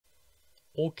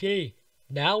Okay,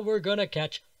 now we're gonna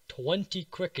catch 20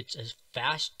 crickets as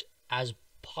fast as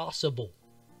possible.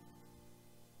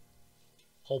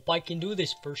 Hope I can do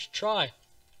this first try.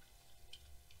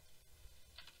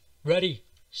 Ready,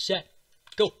 set,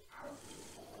 go.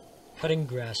 Cutting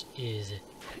grass is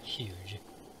huge,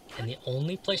 and the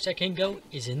only place I can go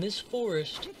is in this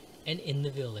forest and in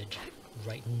the village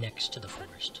right next to the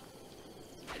forest.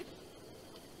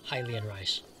 Hylian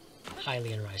rice.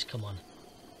 Hylian rice, come on.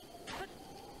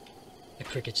 The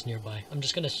cricket's nearby. I'm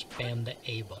just gonna spam the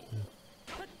A button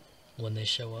when they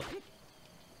show up.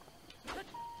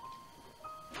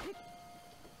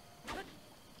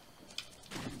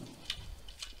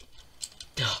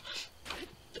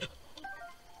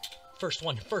 First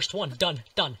one, done.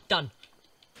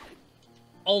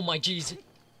 Oh my jeez.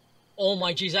 Oh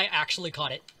my jeez, I actually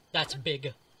caught it. That's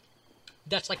big.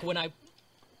 That's like when I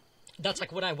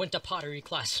went to pottery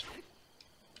class.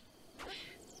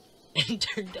 And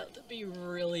turned out to be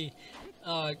really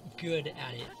good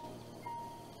at it.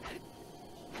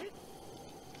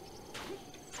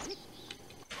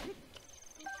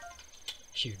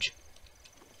 Huge.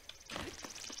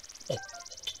 Oh,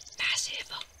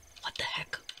 massive. What the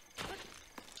heck?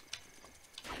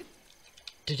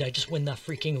 Did I just win the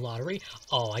freaking lottery?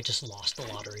 Oh, I just lost the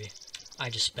lottery. I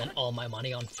just spent all my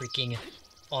money on freaking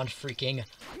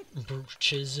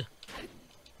brooches.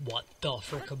 What the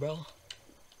frick, bro?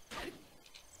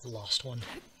 Lost one.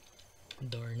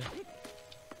 Darn.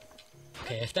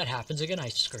 Okay, if that happens again, I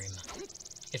scream.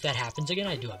 If that happens again,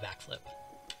 I do a backflip.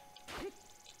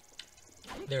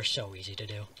 They're so easy to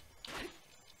do.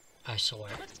 I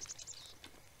swear.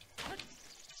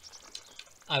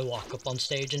 I walk up on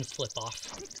stage and flip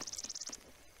off.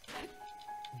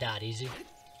 That easy.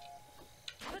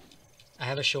 I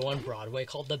have a show on Broadway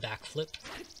called The Backflip.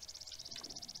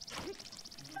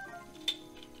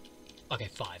 Okay,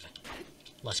 5.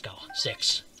 Let's go.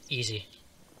 6. Easy.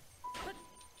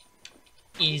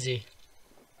 Easy.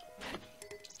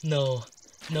 No.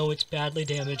 No, it's badly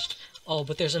damaged. Oh,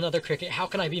 but there's another cricket. How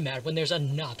can I be mad when there's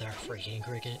another freaking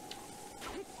cricket?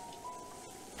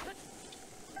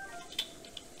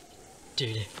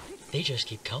 Dude, they just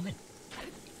keep coming.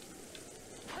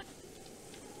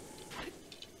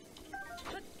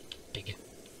 Big.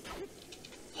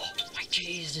 Oh my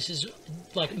jeez, this is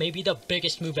like maybe the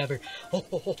biggest move ever.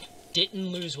 Oh. Didn't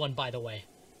lose one, by the way.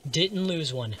 Didn't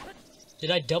lose one. Did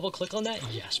I double click on that?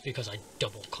 Yes, because I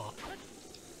double caught.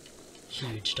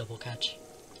 Huge double catch.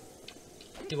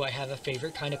 Do I have a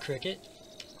favorite kind of cricket?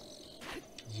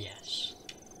 Yes.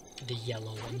 The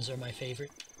yellow ones are my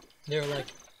favorite. They're like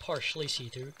partially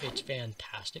see-through. It's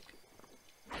fantastic.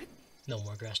 No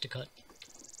more grass to cut.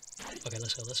 Okay,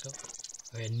 let's go.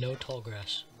 Okay, no tall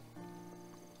grass.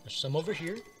 There's some over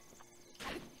here.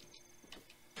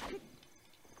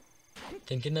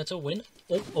 Thinking that's a win.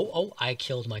 Oh, I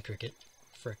killed my cricket.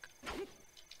 Frick.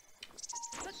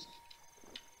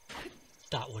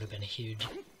 That would have been huge.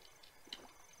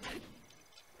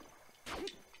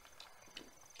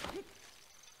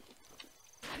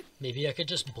 Maybe I could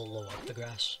just blow up the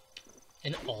grass,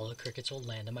 and all the crickets will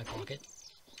land in my pocket.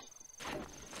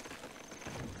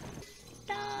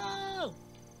 No!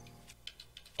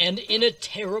 And in a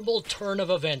terrible turn of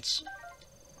events,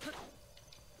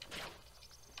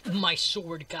 my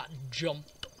sword got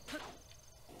jumped.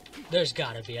 There's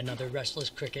gotta be another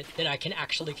restless cricket that I can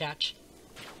actually catch.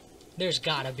 There's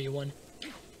gotta be one.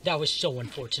 That was so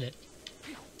unfortunate.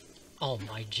 Oh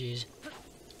my jeez.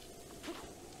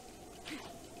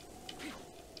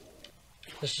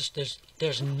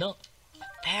 There's no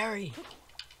fairy.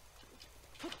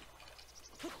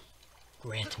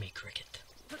 Grant me cricket.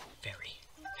 Fairy.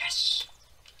 Yes.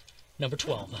 Number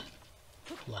 12.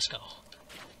 Let's go.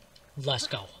 Let's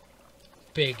go.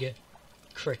 Big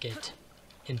cricket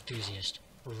enthusiast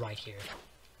right here.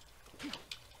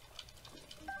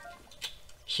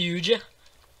 Huge.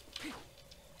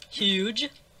 Huge.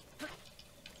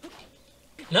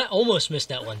 And I almost missed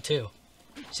that one too.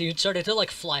 See, it started to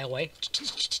like fly away.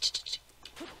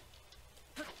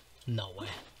 No way.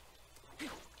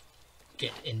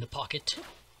 Get in the pocket.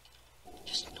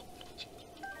 Just no.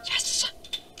 Yes!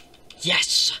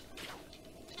 Yes!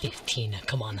 15,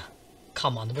 come on.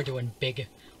 Come on, we're doing big.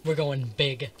 We're going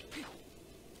big.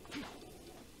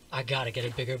 I gotta get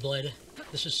a bigger blade.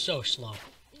 This is so slow.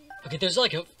 Okay, there's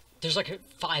like a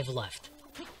 5 left.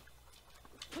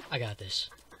 I got this.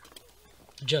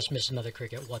 Just missed another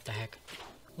cricket, what the heck.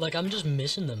 Like, I'm just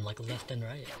missing them, like, left and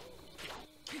right.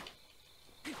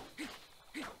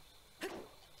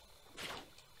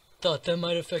 Thought that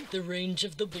might affect the range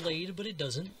of the blade, but it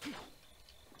doesn't.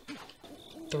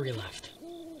 3 left.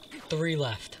 3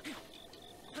 left.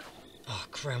 Oh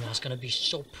Grandma's gonna be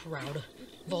so proud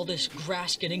of all this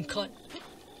grass getting cut.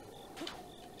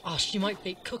 Oh, she might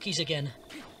bake cookies again.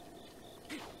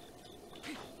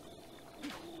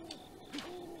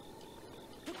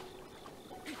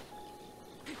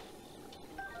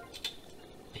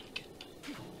 Bake.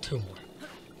 Two more.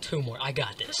 Two more. I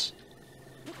got this.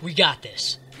 We got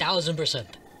this. 1000%.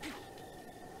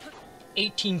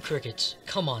 18 crickets.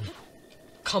 Come on.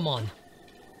 Come on.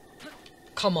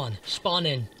 Come on. Spawn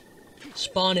in.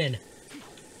 Spawn in.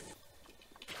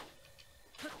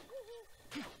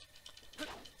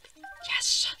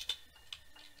 Yes!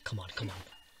 Come on, come on.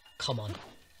 Come on.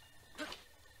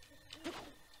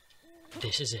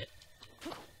 This is it.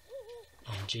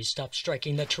 Oh, geez, stop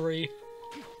striking the tree.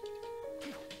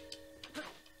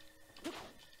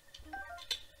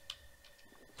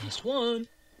 Last one.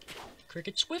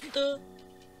 Cricket Swifter.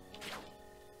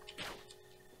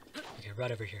 Okay,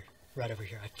 right over here. Right over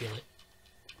here. I feel it.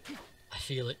 I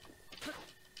feel it.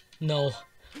 No.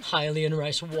 Hylian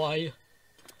rice. Why?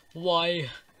 Why?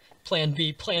 Plan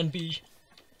B. Plan B.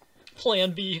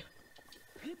 Plan B.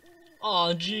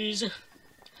 Aw, jeez.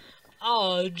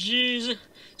 Aw, jeez.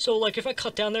 So, like, if I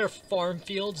cut down their farm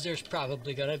fields, there's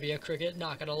probably gonna be a cricket.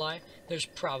 Not gonna lie. There's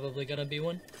probably gonna be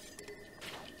one.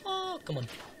 Oh, come on.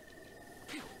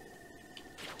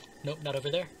 Nope, not over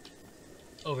there.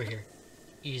 Over here.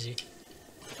 Easy.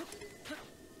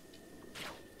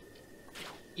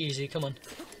 Easy, come on.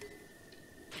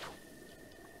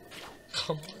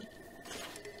 Come on.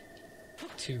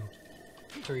 2,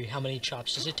 3. How many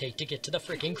chops does it take to get to the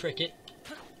freaking cricket?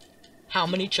 How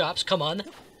many chops? Come on.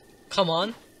 Come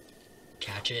on.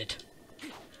 Catch it.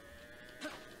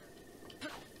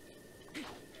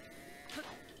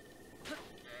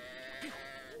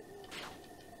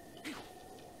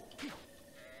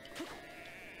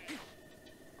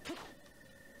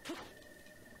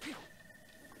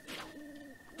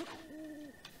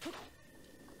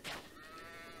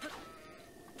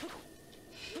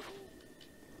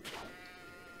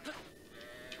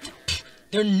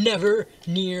 They're never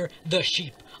near the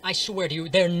sheep. I swear to you,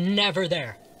 they're never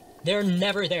there. They're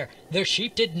never there. Their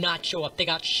sheep did not show up. They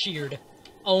got sheared.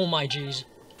 Oh my jeez.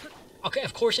 Okay,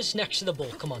 of course it's next to the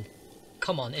bull. Come on.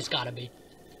 Come on, it's gotta be.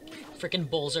 Freaking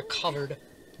bulls are covered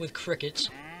with crickets.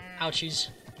 Ouchies.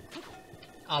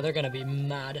 Oh, they're gonna be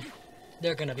mad.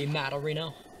 They're gonna be mad,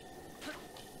 Reno.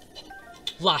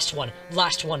 Last one.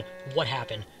 Last one. What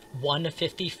happened?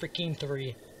 150 freaking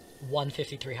 3.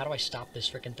 153. How do I stop this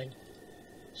freaking thing?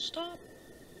 Stop.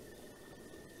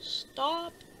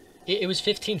 Stop. It was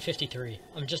 1553.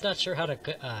 I'm just not sure how to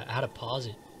pause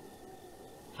it.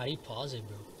 How do you pause it,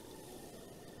 bro?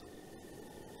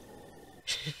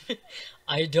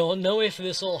 I don't know if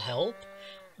this will help,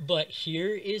 but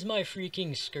here is my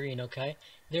freaking screen, okay?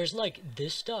 There's like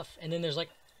this stuff, and then there's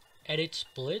like edit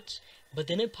splits, but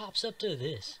then it pops up to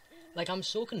this. Like, I'm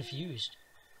so confused.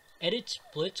 Edit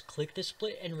splits, click the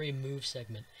split, and remove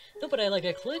segment. No, but I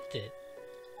clicked it.